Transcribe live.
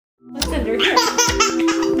under here.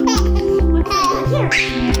 What's under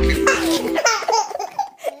here?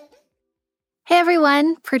 Hey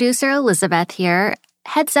everyone, producer Elizabeth here.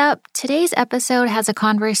 Heads up, today's episode has a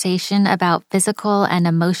conversation about physical and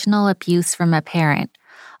emotional abuse from a parent.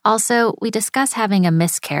 Also, we discuss having a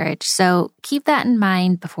miscarriage, so keep that in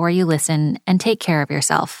mind before you listen and take care of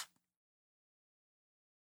yourself.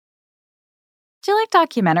 Do you like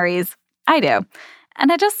documentaries? I do.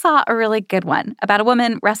 And I just saw a really good one about a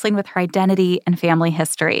woman wrestling with her identity and family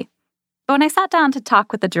history. But when I sat down to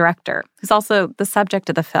talk with the director, who's also the subject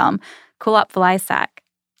of the film, Kulap Vilaysack,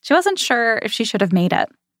 she wasn't sure if she should have made it.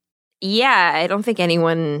 Yeah, I don't think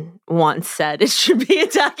anyone once said it should be a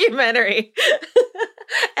documentary.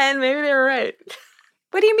 And maybe they were right.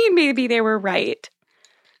 What do you mean maybe they were right?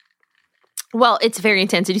 Well, it's very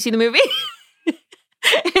intense. Did you see the movie?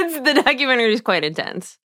 The documentary is quite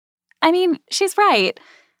intense. I mean, she's right.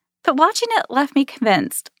 But watching it left me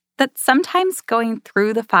convinced that sometimes going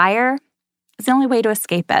through the fire is the only way to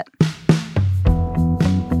escape it.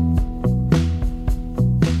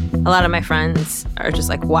 A lot of my friends are just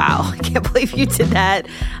like, wow, I can't believe you did that.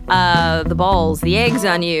 The balls, the eggs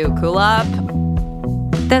on you, Kulap.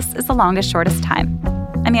 This is The Longest Shortest Time.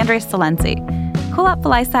 I'm Andrea Salenzi. Kulap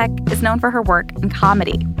Vilaysack is known for her work in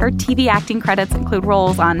comedy. Her TV acting credits include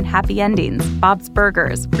roles on Happy Endings, Bob's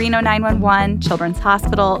Burgers, Reno 911, Children's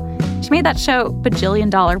Hospital. She made that show Bajillion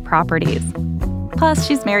Dollar Properties. Plus,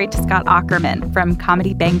 she's married to Scott Aukerman from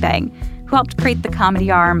Comedy Bang Bang, who helped create the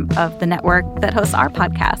comedy arm of the network that hosts our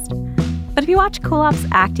podcast. But if you watch Kulap's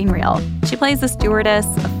acting reel, she plays a stewardess,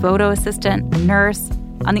 a photo assistant, a nurse.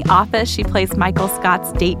 On The Office, she plays Michael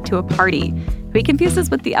Scott's date to a party, who he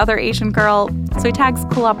confuses with the other Asian girl, so he tags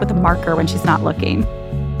Kulap with a marker when she's not looking.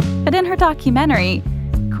 But in her documentary,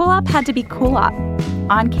 Kulap had to be Kulap,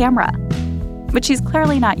 on camera, which she's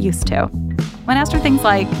clearly not used to. When asked her things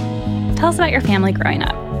like, "Tell us about your family growing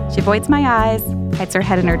up," she avoids my eyes, hides her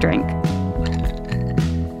head in her drink.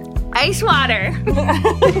 Ice water.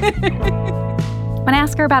 When I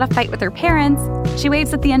ask her about a fight with her parents, she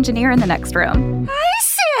waves at the engineer in the next room. Hi,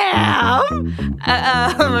 Sam.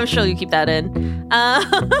 I'm sure you keep that in.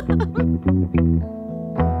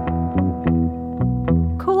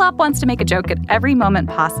 Kulap wants to make a joke at every moment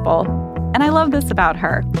possible, and I love this about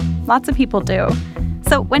her. Lots of people do.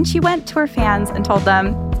 So when she went to her fans and told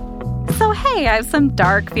them, "So hey, I have some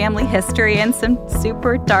dark family history and some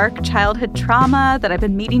super dark childhood trauma that I've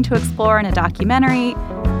been meaning to explore in a documentary.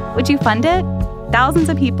 Would you fund it?" Thousands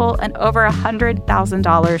of people and over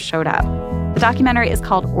 $100,000 showed up. The documentary is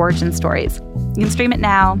called Origin Stories. You can stream it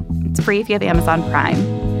now. It's free if you have Amazon Prime.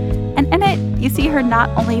 And in it, you see her not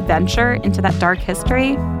only venture into that dark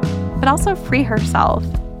history, but also free herself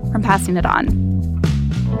from passing it on.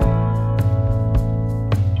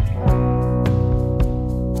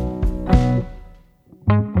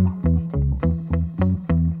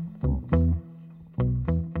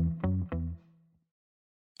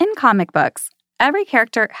 In comic books, every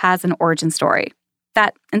character has an origin story,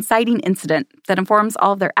 that inciting incident that informs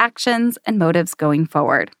all of their actions and motives going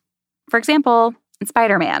forward. For example, in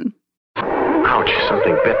Spider-Man. Ouch,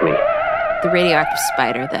 something bit me. The radioactive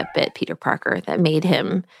spider that bit Peter Parker that made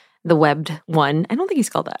him the webbed one. I don't think he's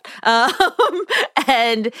called that.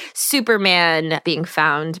 And Superman being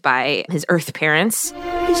found by his Earth parents.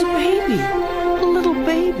 He's a baby, a little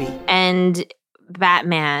baby. And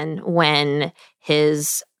Batman when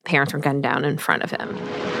his parents were gunned down in front of him.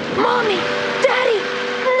 Mommy, Daddy,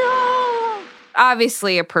 no!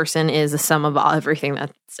 Obviously, a person is the sum of everything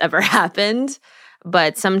that's ever happened,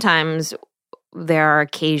 but sometimes there are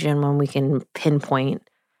occasions when we can pinpoint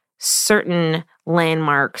certain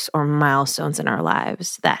landmarks or milestones in our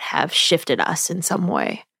lives that have shifted us in some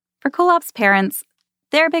way. For Kulap's parents,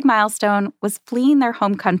 their big milestone was fleeing their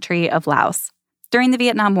home country of Laos. During the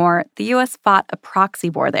Vietnam War, the U.S. fought a proxy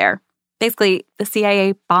war there. Basically, the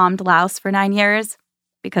CIA bombed Laos for 9 years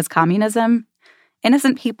because communism.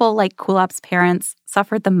 Innocent people like Kulap's parents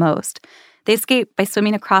suffered the most. They escaped by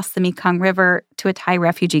swimming across the Mekong River to a Thai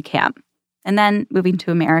refugee camp, and then moving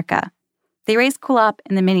to America. They raised Kulap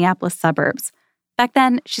in the Minneapolis suburbs. Back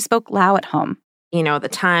then, she spoke Lao at home. You know, at the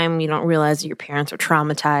time, you don't realize that your parents are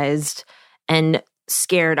traumatized and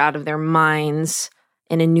scared out of their minds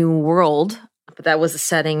in a new world. But that was the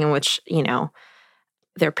setting in which, you know,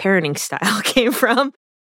 their parenting style came from.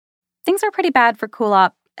 Things were pretty bad for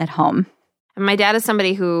Kulap at home. And my dad is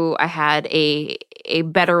somebody who I had a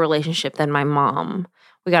better relationship than my mom.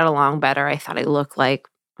 We got along better. I thought I looked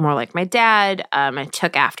more like my dad. I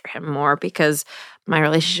took after him more because my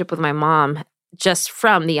relationship with my mom, just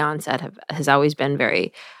from the onset, has always been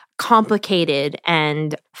very complicated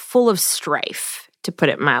and full of strife, to put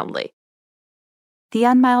it mildly. The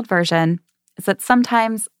unmild version is that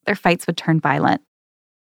sometimes their fights would turn violent.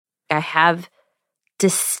 I have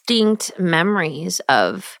distinct memories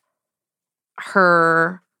of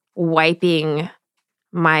her wiping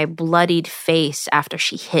my bloodied face after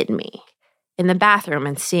she hit me in the bathroom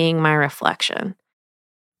and seeing my reflection.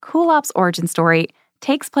 Kulap's origin story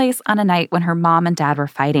takes place on a night when her mom and dad were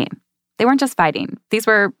fighting. They weren't just fighting. These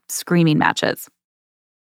were screaming matches.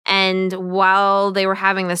 And while they were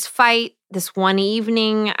having this fight, this one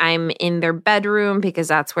evening, I'm in their bedroom because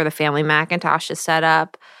that's where the family Macintosh is set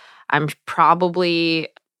up. I'm probably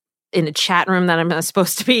in a chat room that I'm not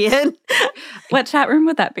supposed to be in. What chat room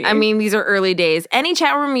would that be? I mean, these are early days. Any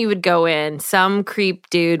chat room you would go in, some creep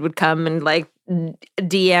dude would come and like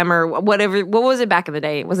DM or whatever. What was it back in the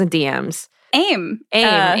day? It wasn't DMs. AIM.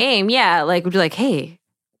 Yeah. Like, would be like, hey,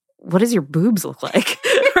 what does your boobs look like?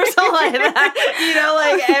 Or something like that. You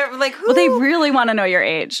know, like who? Well, they really want to know your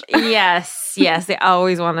age. Yes. They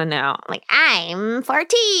always want to know. Like, I'm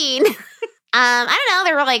 14. I don't know.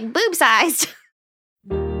 They were like boob-sized.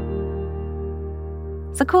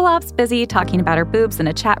 So Kulap's busy talking about her boobs in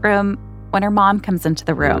a chat room when her mom comes into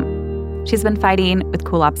the room. She's been fighting with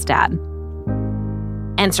Kulap's dad.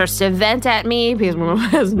 And starts to vent at me because my mom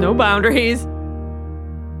has no boundaries.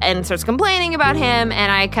 And starts complaining about him.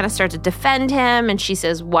 And I kind of start to defend him. And she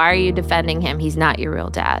says, why are you defending him? He's not your real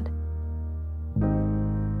dad.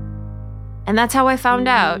 And that's how I found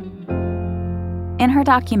out. In her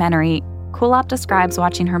documentary, Kulap describes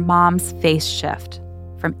watching her mom's face shift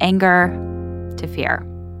from anger to fear.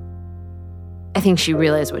 I think she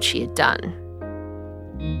realized what she had done.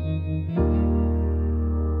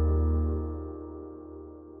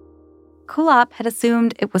 Kulap had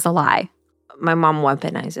assumed it was a lie. My mom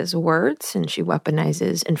weaponizes words and she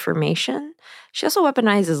weaponizes information. She also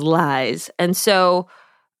weaponizes lies. And so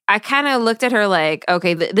I kind of looked at her like,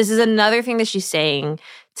 okay, this is another thing that she's saying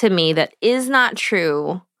to me that is not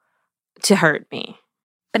true to hurt me.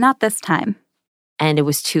 But not this time. And it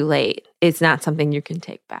was too late. It's not something you can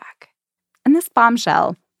take back. In this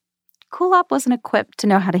bombshell, Kulap wasn't equipped to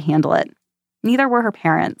know how to handle it. Neither were her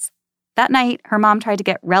parents. That night, her mom tried to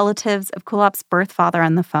get relatives of Kulap's birth father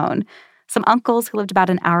on the phone, some uncles who lived about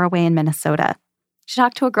an hour away in Minnesota. She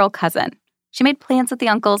talked to a girl cousin. She made plans with the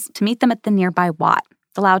uncles to meet them at the nearby Wat,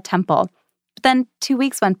 the Lao temple. But then 2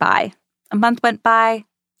 weeks went by. A month went by.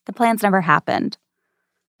 The plans never happened.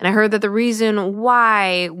 And I heard that the reason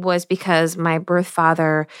why was because my birth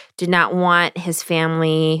father did not want his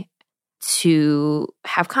family to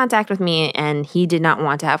have contact with me, and he did not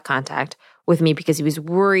want to have contact with me because he was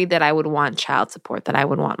worried that I would want child support, that I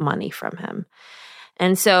would want money from him.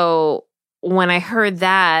 And so when I heard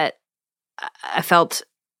that, I felt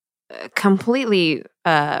completely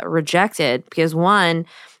rejected because, one,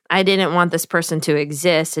 I didn't want this person to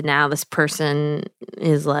exist, and now this person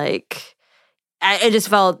is like, I just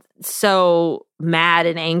felt so mad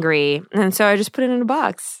and angry. And so I just put it in a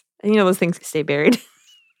box. And you know, those things stay buried.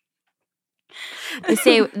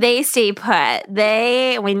 They stay put.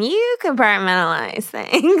 When you compartmentalize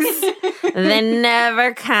things, they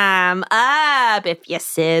never come up if you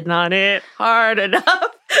sit on it hard enough.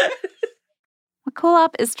 What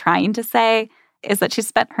Kulap is trying to say is that she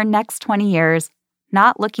spent her next 20 years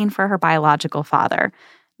not looking for her biological father,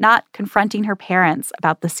 not confronting her parents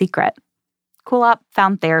about the secret. Kulap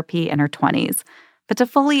found therapy in her 20s, but to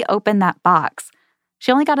fully open that box,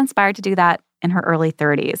 she only got inspired to do that in her early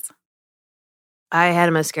 30s. I had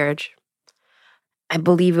a miscarriage. I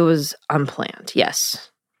believe it was unplanned.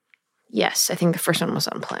 Yes, I think the first one was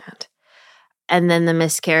unplanned. And then the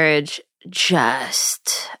miscarriage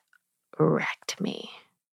just wrecked me.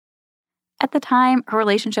 At the time, her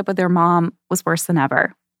relationship with her mom was worse than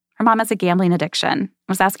ever. Her mom has a gambling addiction,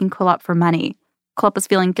 was asking Kulap for money. Kulap was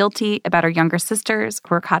feeling guilty about her younger sisters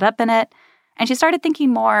who were caught up in it, and she started thinking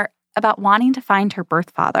more about wanting to find her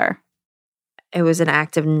birth father. It was an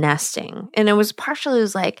act of nesting. And it was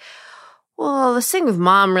like, well, this thing with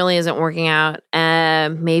mom really isn't working out.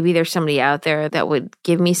 Maybe there's somebody out there that would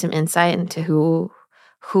give me some insight into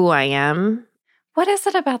who I am. What is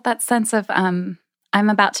it about that sense of I'm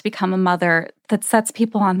about to become a mother that sets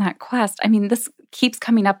people on that quest? I mean, this keeps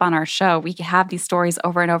coming up on our show. We have these stories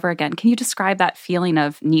over and over again. Can you describe that feeling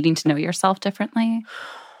of needing to know yourself differently?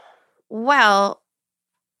 Well,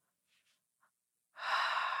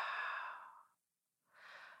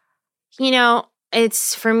 you know,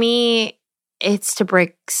 for me, it's to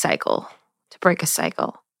break a cycle.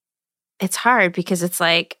 It's hard because it's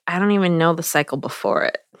like, I don't even know the cycle before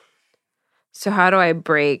it. So how do I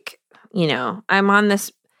break, I'm on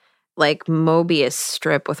this like Mobius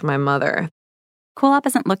strip with my mother. Kulap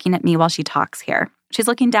isn't looking at me while she talks here. She's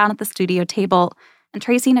looking down at the studio table and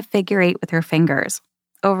tracing a figure 8 with her fingers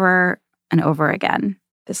over and over again.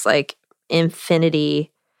 This like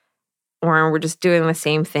infinity where we're just doing the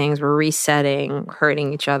same things. We're resetting,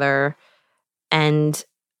 hurting each other. And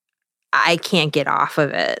I can't get off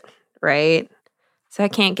of it, right? So I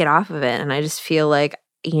can't get off of it. And I just feel like,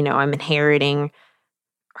 I'm inheriting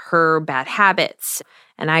her bad habits.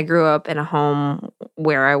 And I grew up in a home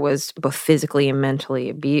where I was both physically and mentally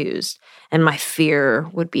abused. And my fear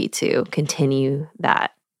would be to continue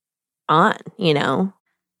that on,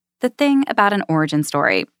 The thing about an origin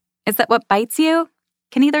story is that what bites you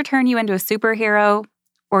can either turn you into a superhero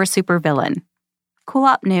or a supervillain.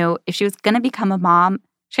 Kulap knew if she was going to become a mom,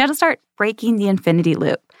 she had to start breaking the infinity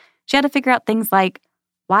loop. She had to figure out things like,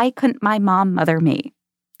 why couldn't my mom mother me?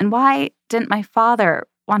 And why didn't my father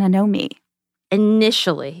want to know me?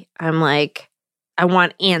 Initially, I'm like, I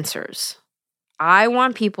want answers. I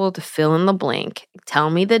want people to fill in the blank, tell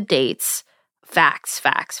me the dates, facts,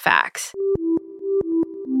 facts, facts.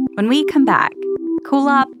 When we come back,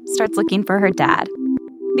 Kulap starts looking for her dad.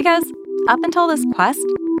 Because up until this quest,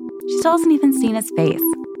 she still hasn't even seen his face.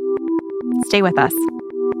 Stay with us.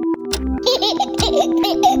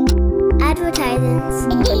 Advertisements.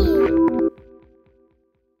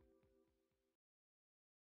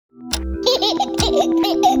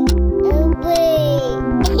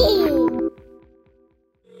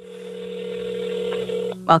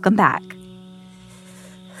 Welcome back.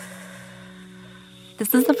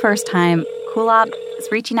 This is the first time Kulap is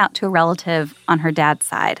reaching out to a relative on her dad's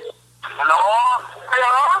side. Hello?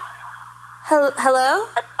 Hello? Hello?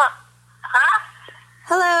 Huh?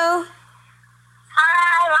 Hello?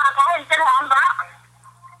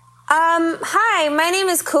 Hi, my name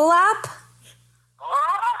is Kulap.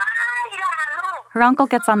 Her uncle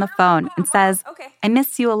gets on the phone and says, Okay. I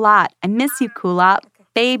miss you a lot. I miss you, Kulap.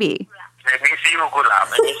 Baby. I miss you,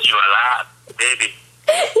 Kulap. I miss you a lot, baby.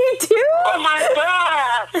 You do? Oh my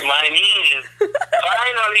God! My niece.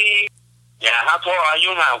 Finally. Yeah, how tall are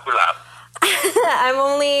you now, Kulap? I'm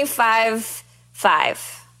only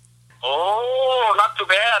 5'5". Oh, not too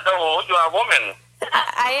bad though. You are a woman.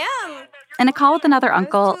 I am. In a call with another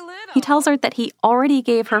uncle, he tells her that he already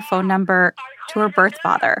gave her phone number to her birth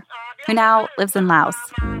father, who now lives in Laos.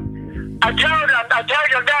 I tell your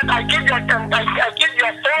dad, I give your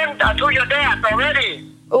phone to your dad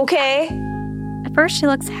already. Okay. At first, she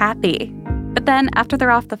looks happy. But then, after they're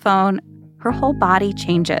off the phone, her whole body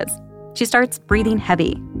changes. She starts breathing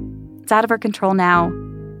heavy. It's out of her control now.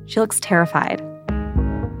 She looks terrified.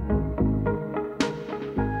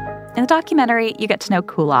 In the documentary, you get to know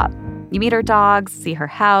Kulap. You meet her dogs, see her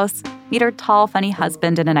house, meet her tall, funny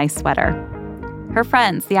husband in a nice sweater. Her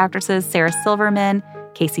friends, the actresses Sarah Silverman,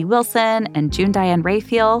 Casey Wilson, and June Diane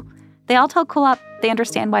Raphael, they all tell Kulap they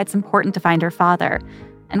understand why it's important to find her father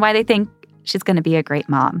and why they think she's going to be a great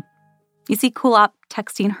mom. You see Kulap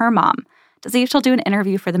texting her mom to see if she'll do an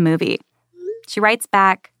interview for the movie. She writes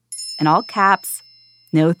back, in all caps,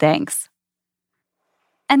 no thanks.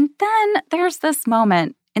 And then there's this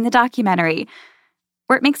moment in the documentary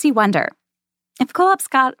where it makes you wonder, if Kulap's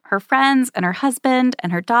got her friends and her husband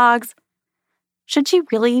and her dogs, should she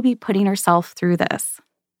really be putting herself through this?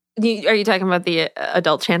 Are you talking about the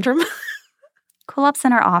adult tantrum? Kulap's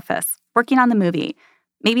in her office, working on the movie,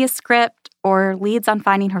 maybe a script or leads on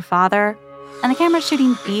finding her father, and the camera's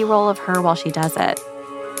shooting B-roll of her while she does it.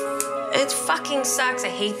 It fucking sucks. I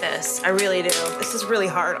hate this. I really do. This is really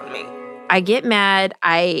hard on me. I get mad.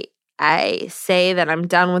 I say that I'm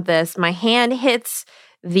done with this. My hand hits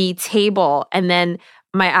the table and then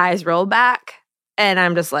my eyes roll back and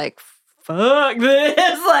I'm just like, fuck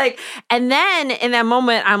this. And then in that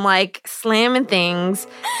moment, I'm like slamming things.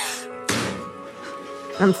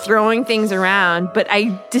 I'm throwing things around, but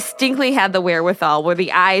I distinctly had the wherewithal where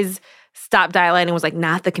the eyes stopped dilating, was like,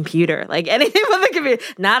 not the computer, like anything but the computer,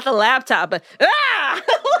 not the laptop, but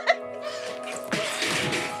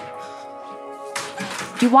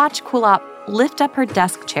You watch Kulap lift up her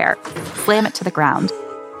desk chair, slam it to the ground.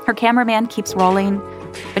 Her cameraman keeps rolling,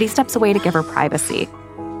 but he steps away to give her privacy.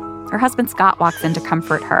 Her husband Scott walks in to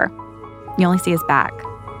comfort her. You only see his back.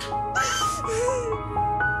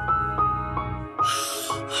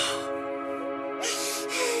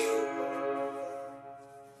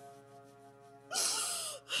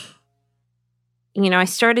 I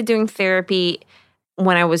started doing therapy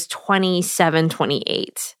when I was 27,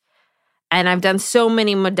 28. And I've done so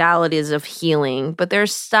many modalities of healing, but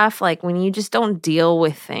there's stuff like when you just don't deal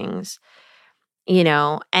with things,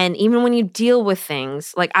 and even when you deal with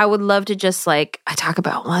things, like I would love to just I talk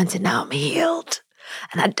about once and now I'm healed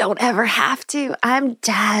and I don't ever have to. I'm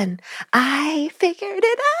done. I figured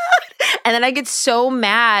it out. And then I get so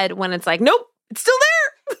mad when it's like, nope, It's still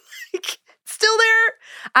there. Like, it's still there.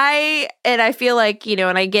 I feel like,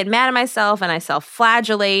 and I get mad at myself and I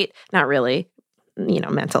self-flagellate. Not really,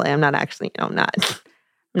 mentally. I'm not actually, I'm not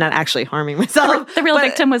actually harming myself. The real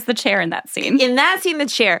victim was the chair in that scene. In that scene, the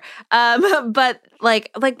chair. But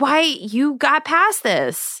like why you got past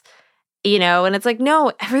this, and it's like,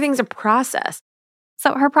 no, everything's a process.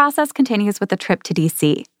 So her process continues with a trip to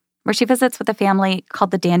D.C., where she visits with a family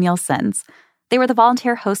called the Danielsons. They were the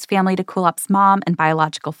volunteer host family to Kulap's mom and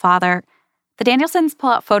biological father. The Danielsons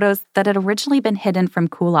pull out photos that had originally been hidden from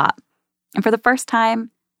Kulap. And for the first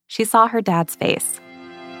time, she saw her dad's face.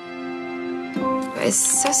 It's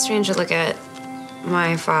so strange to look at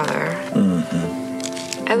my father.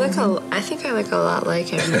 Mm-hmm. I think I look a lot like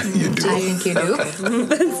him. You do. I think you do.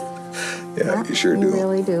 Okay. Yeah, you sure do. You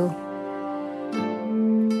really do.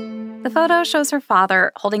 The photo shows her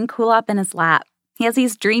father holding Kulap in his lap. He has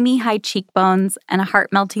these dreamy high cheekbones and a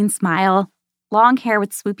heart-melting smile, long hair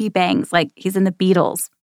with swoopy bangs like he's in the Beatles.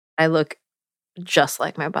 I look just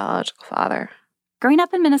like my biological father. Growing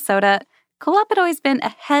up in Minnesota, Kulap had always been a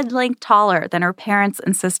head length taller than her parents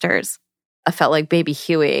and sisters. I felt like baby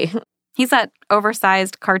Huey. He's that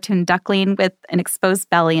oversized cartoon duckling with an exposed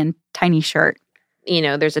belly and tiny shirt.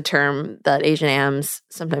 There's a term that Asian AMs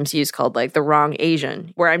sometimes use called like the wrong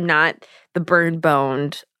Asian, where I'm not the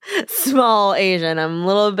bird-boned, small Asian. I'm a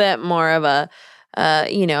little bit more of a,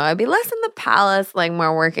 I'd be less in the palace, like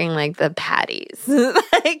more working like the patties,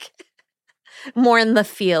 like more in the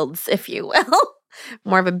fields, if you will.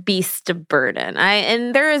 More of a beast of burden.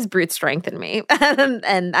 And there is brute strength in me,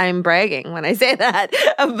 and I'm bragging when I say that.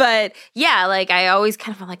 But yeah, like I always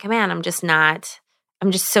kind of feel like, man, I'm just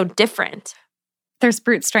so different. There's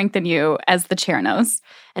brute strength in you, as the chair knows.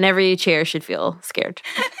 And every chair should feel scared.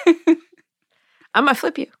 I might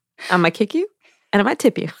flip you, I might kick you, and I might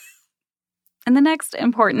tip you. In the next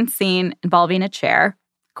important scene involving a chair,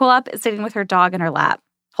 Kulap is sitting with her dog in her lap,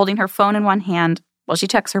 holding her phone in one hand while she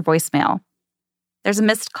checks her voicemail. There's a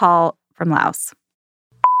missed call from Laos.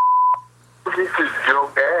 This is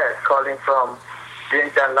Joe Bear calling from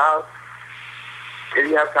Vientiane, Laos. If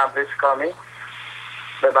you have time, please call me.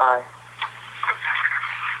 Bye-bye.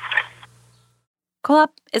 Kulap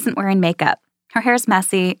isn't wearing makeup. Her hair's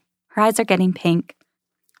messy. Her eyes are getting pink.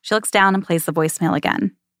 She looks down and plays the voicemail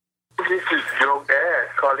again. This is Joe Bear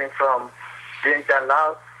calling from Vientiane,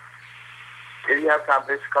 Laos. If you have time,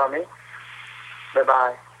 please call me.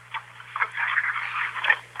 Bye-bye.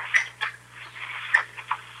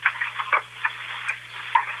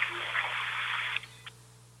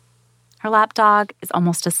 Her lap dog is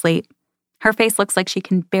almost asleep. Her face looks like she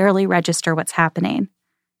can barely register what's happening.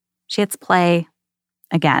 She hits play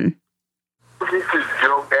again. This is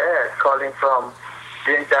Joe Bear calling from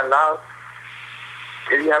Vientiane, Laos.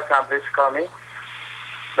 If you have time, please call me.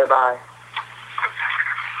 Bye-bye.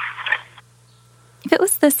 If it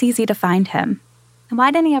was this easy to find him, then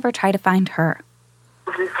why didn't he ever try to find her?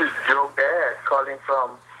 This is Joe Bear calling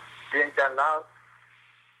from Vientiane, Laos.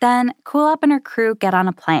 Then Kulap and her crew get on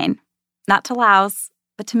a plane. Not to Laos,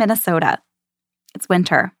 but to Minnesota. It's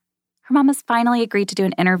winter. Her mom has finally agreed to do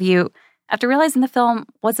an interview after realizing the film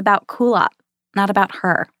was about Kulap, not about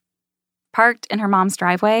her. Parked in her mom's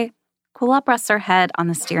driveway, Kulap rests her head on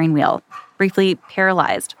the steering wheel, briefly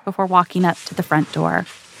paralyzed before walking up to the front door.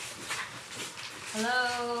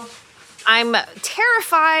 Hello. I'm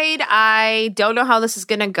terrified. I don't know how this is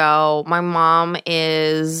going to go. My mom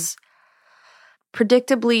is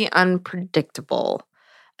predictably unpredictable.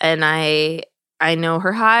 And I know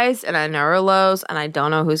her highs and I know her lows, and I don't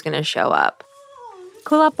know who's going to show up.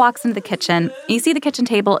 Kulap walks into the kitchen. You see the kitchen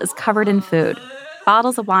table is covered in food.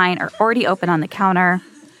 Bottles of wine are already open on the counter.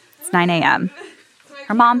 It's 9 a.m.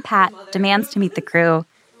 Her mom, Pat, demands to meet the crew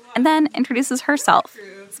and then introduces herself,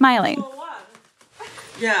 smiling.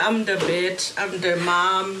 Yeah, I'm the bitch, I'm the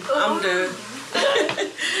mom,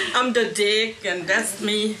 I'm the dick, and that's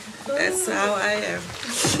me. That's how I am.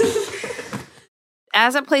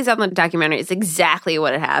 As it plays out in the documentary, it's exactly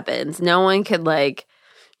what happens. No one could,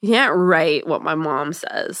 you can't write what my mom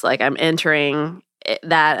says. I'm entering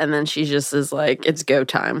that, and then she just is like, it's go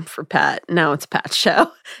time for Pat. Now it's Pat's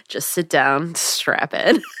show. Just sit down, strap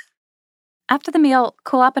in. After the meal,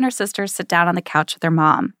 Kulap and her sisters sit down on the couch with their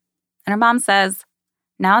mom. And her mom says,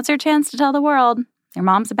 now it's your chance to tell the world your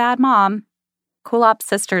mom's a bad mom. Kulap's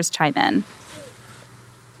sisters chime in.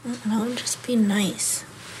 No, just be nice.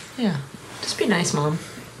 Yeah, just be nice, Mom.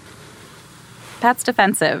 Pat's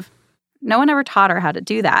defensive. No one ever taught her how to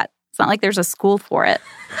do that. It's not like there's a school for it.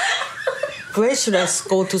 Where should I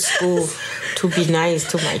go to school to be nice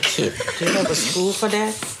to my kid? Do you have a school for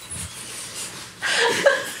that?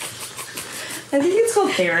 I think it's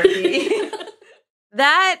called therapy.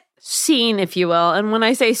 That scene, if you will, and when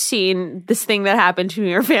I say scene, this thing that happened to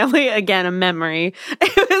your family, again, a memory.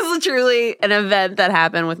 It was truly an event that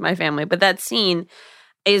happened with my family. But that scene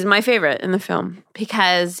is my favorite in the film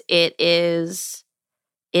because it is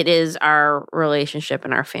our relationship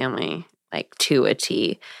and our family, like to a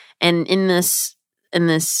T. And in this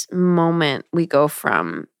moment, we go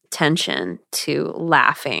from tension to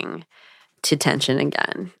laughing to tension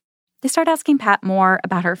again. They start asking Pat more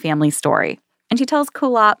about her family story, and she tells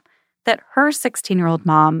Kulap that her 16-year-old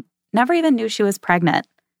mom never even knew she was pregnant,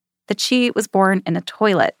 that she was born in a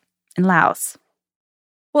toilet in Laos.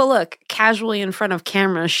 Well, look, casually in front of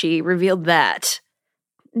camera, she revealed that.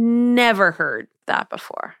 Never heard that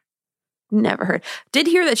before. Never heard. Did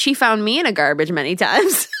hear that she found me in a garbage many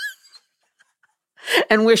times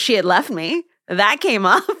and wish she had left me. That came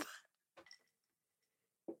up.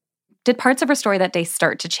 Did parts of her story that day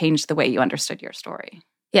start to change the way you understood your story?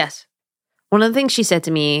 Yes. One of the things she said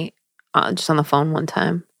to me just on the phone one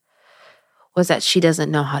time was that she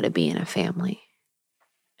doesn't know how to be in a family.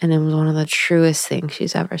 And it was one of the truest things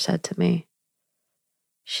she's ever said to me.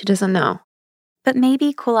 She doesn't know. But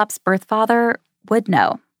maybe Kulap's birth father would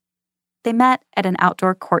know. They met at an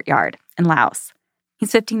outdoor courtyard in Laos.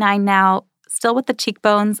 He's 59 now, still with the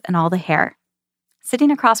cheekbones and all the hair.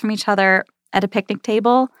 Sitting across from each other at a picnic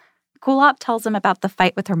table, Kulap tells him about the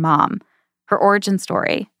fight with her mom, her origin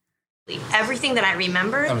story. Everything that I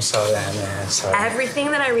remembered, I'm sorry, Anna. Sorry.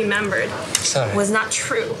 Everything that I remembered was not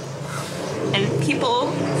true. And people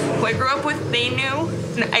who I grew up with, they knew,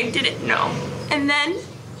 and I didn't know. And then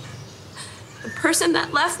the person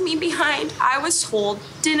that left me behind, I was told,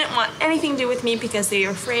 didn't want anything to do with me because they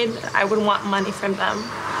were afraid that I would want money from them.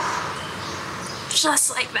 Just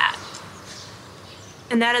like that.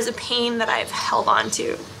 And that is a pain that I've held on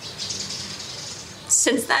to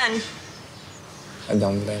since then. I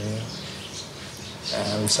don't blame you.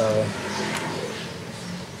 I'm sorry.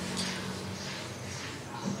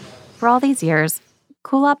 For all these years,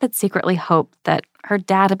 Kulap had secretly hoped that her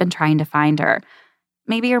dad had been trying to find her.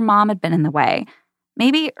 Maybe her mom had been in the way.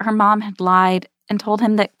 Maybe her mom had lied and told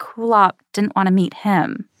him that Kulap didn't want to meet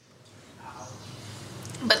him.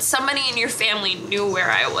 But somebody in your family knew where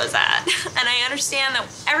I was at. And I understand that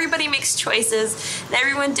everybody makes choices and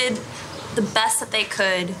everyone did the best that they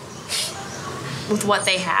could with what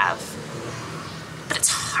they have. But it's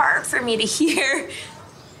hard for me to hear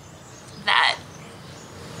that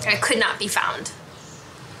I could not be found.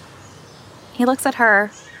 He looks at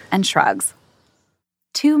her and shrugs.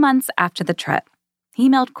 2 months after the trip, he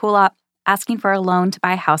emailed Kulap asking for a loan to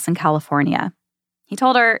buy a house in California. He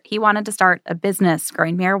told her he wanted to start a business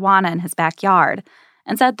growing marijuana in his backyard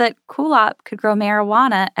and said that Kulap could grow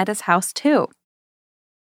marijuana at his house too.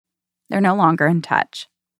 They're no longer in touch.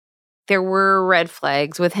 There were red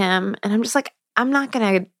flags with him, and I'm just like,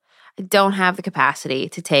 I don't have the capacity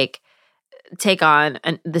to take on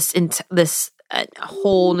this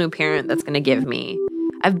whole new parent that's going to give me.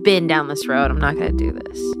 I've been down this road. I'm not going to do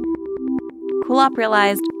this. Kulap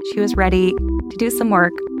realized she was ready to do some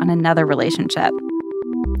work on another relationship.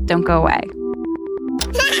 Don't go away.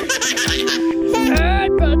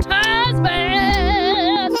 Advertisement!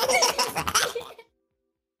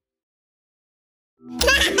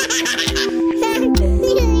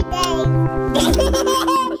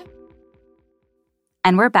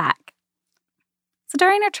 And we're back. So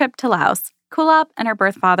during her trip to Laos, Kulap and her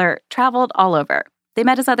birth father traveled all over. They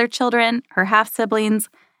met his other children, her half-siblings,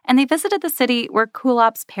 and they visited the city where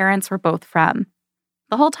Kulap's parents were both from.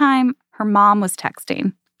 The whole time, her mom was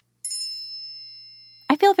texting.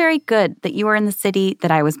 I feel very good that you are in the city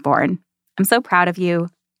that I was born. I'm so proud of you.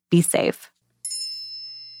 Be safe.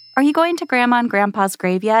 Are you going to Grandma and Grandpa's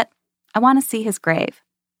grave yet? I want to see his grave.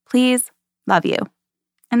 Please, love you.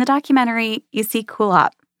 In the documentary, you see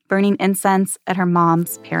Kulap burning incense at her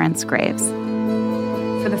mom's parents' graves.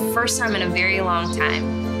 For the first time in a very long time,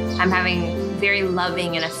 I'm having very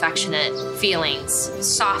loving and affectionate feelings,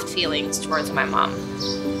 soft feelings towards my mom.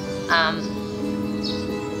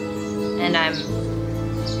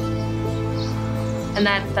 And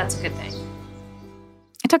that's a good thing.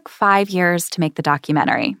 It took 5 years to make the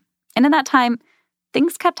documentary. And in that time,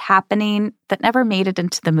 things kept happening that never made it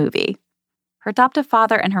into the movie. Her adoptive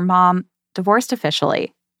father and her mom divorced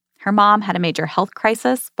officially. Her mom had a major health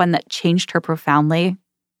crisis, one that changed her profoundly.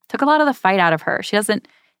 Took a lot of the fight out of her. She doesn't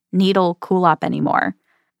needle Kulap anymore.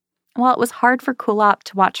 While it was hard for Kulap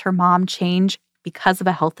to watch her mom change because of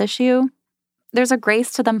a health issue, there's a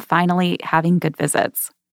grace to them finally having good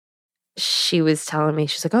visits. She was telling me,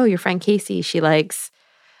 she's like, oh, your friend Casey, she likes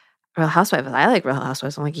Real Housewives. I like Real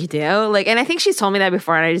Housewives. I'm like, you do? And I think she's told me that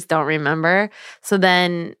before and I just don't remember. So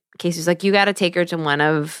then Casey's like, you got to take her to one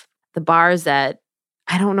of the bars that,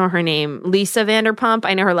 I don't know her name, Lisa Vanderpump.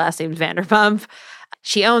 I know her last name's Vanderpump.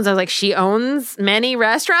 She owns, I was like, she owns many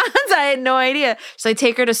restaurants? I had no idea. So I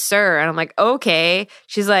take her to SUR, and I'm like, okay.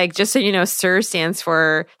 She's like, just so you know, SUR stands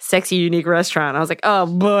for Sexy Unique Restaurant. I was like, oh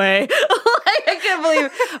boy. I can't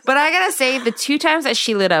believe. But I gotta say, the 2 times that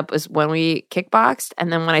she lit up was when we kickboxed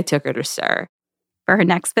and then when I took her to SUR. For her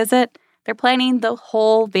next visit, they're planning the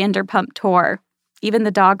whole Vanderpump tour, even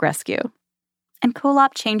the dog rescue. And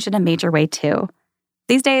Kulap changed in a major way too.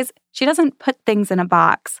 These days, she doesn't put things in a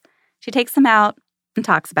box. She takes them out and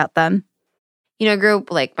talks about them. You know, I grew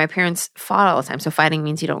up, like, my parents fought all the time, so fighting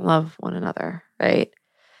means you don't love one another, right?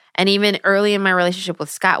 And even early in my relationship with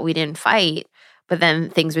Scott, we didn't fight, but then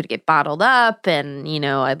things would get bottled up and, you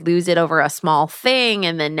know, I'd lose it over a small thing,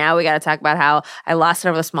 and then now we got to talk about how I lost it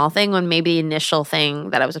over a small thing when maybe the initial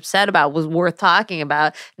thing that I was upset about was worth talking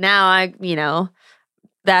about. Now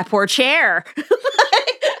that poor chair.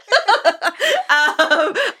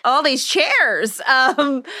 All these chairs.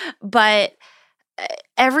 But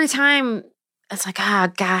every time it's like,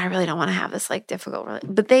 God, I really don't want to have this like difficult.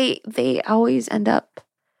 But they always end up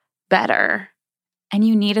better. And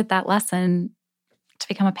you needed that lesson to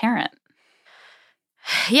become a parent.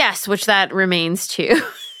 Yes, which that remains to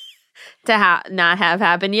not have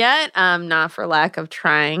happened yet. Not for lack of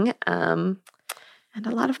trying. And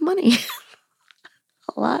a lot of money.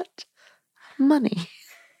 A lot of money.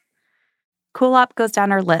 Kulap goes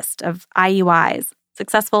down her list of IUIs,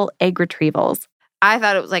 successful egg retrievals. I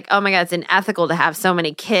thought it was like, oh my God, it's unethical to have so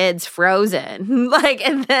many kids frozen. Like,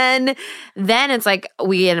 and then it's like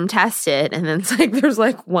we get them tested, and then it's like there's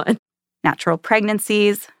like one. Natural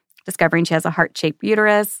pregnancies, discovering she has a heart-shaped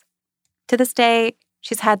uterus. To this day,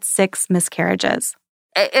 she's had 6 miscarriages.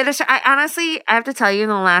 I honestly, I have to tell you, in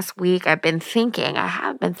the last week, I have been thinking,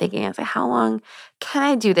 I was like, how long can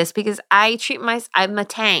I do this? Because I'm a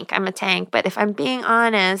tank, but if I'm being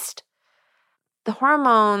honest, the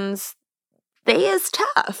hormones, they is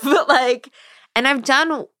tough. Like, and I've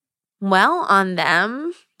done well on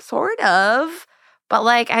them, sort of, but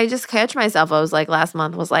like, I just catch myself, I was like, last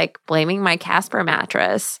month was like blaming my Casper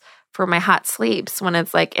mattress for my hot sleeps when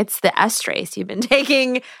it's like, it's the estrace you've been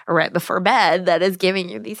taking right before bed that is giving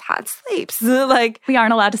you these hot sleeps. Like, we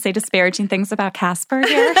aren't allowed to say disparaging things about Casper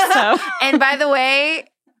here. So, and by the way,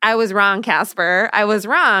 I was wrong, Casper. I was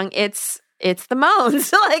wrong. It's the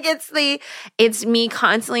moans. Like, it's me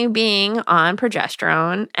constantly being on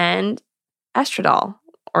progesterone and estradiol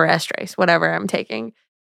or estrace, whatever I'm taking.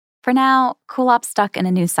 For now, Kulap's stuck in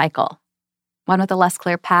a new cycle, one with a less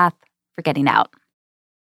clear path for getting out.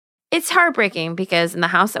 It's heartbreaking because in the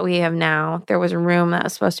house that we have now, there was a room that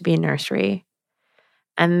was supposed to be a nursery.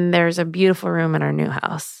 And there's a beautiful room in our new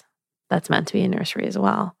house that's meant to be a nursery as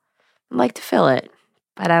well. I'd like to fill it,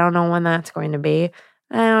 but I don't know when that's going to be.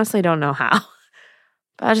 I honestly don't know how.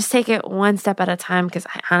 But I'll just take it one step at a time because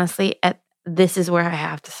I honestly, this is where I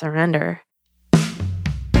have to surrender.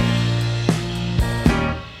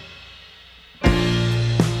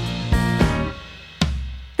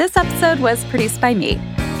 This episode was produced by me,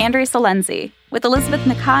 Andrea Salenzi, with Elizabeth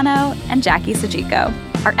Nakano and Jackie Sajiko.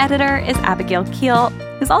 Our editor is Abigail Keel,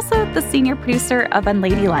 who's also the senior producer of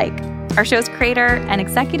Unladylike. Our show's creator and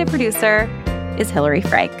executive producer is Hillary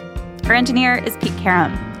Frank. Our engineer is Pete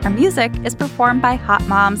Karam. Our music is performed by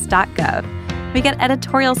hotmoms.gov. We get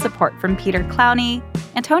editorial support from Peter Clowney,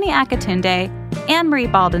 Antonia Akatunde, Anne-Marie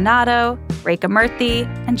Baldonado, Rekha Murthy,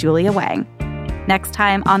 and Julia Wang. Next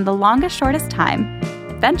time on The Longest Shortest Time,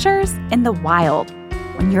 adventures in the wild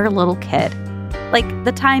when you're a little kid. Like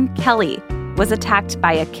the time Kelly was attacked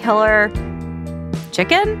by a killer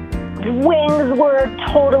chicken. Wings were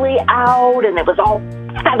totally out and it was all,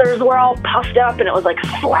 feathers were all puffed up and it was like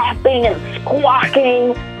flapping and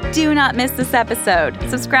squawking. Do not miss this episode.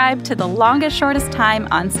 Subscribe to The Longest Shortest Time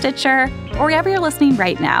on Stitcher or wherever you're listening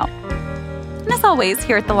right now. And as always,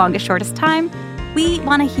 here at The Longest Shortest Time, we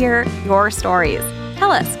want to hear your stories.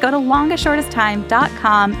 Tell us. Go to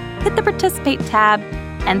longestshortesttime.com, hit the Participate tab,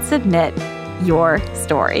 and submit your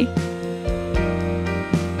story.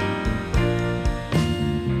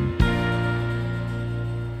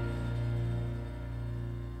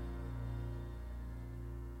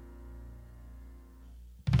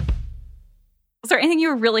 Was there anything you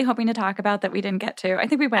were really hoping to talk about that we didn't get to? I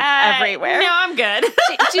think we went everywhere. No, I'm good.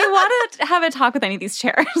 Do you want to have a talk with any of these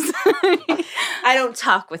chairs? I don't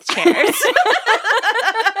talk with chairs.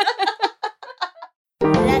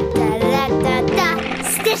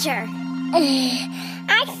 Stitcher.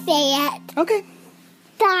 I say it. Okay.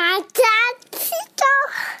 Da, da,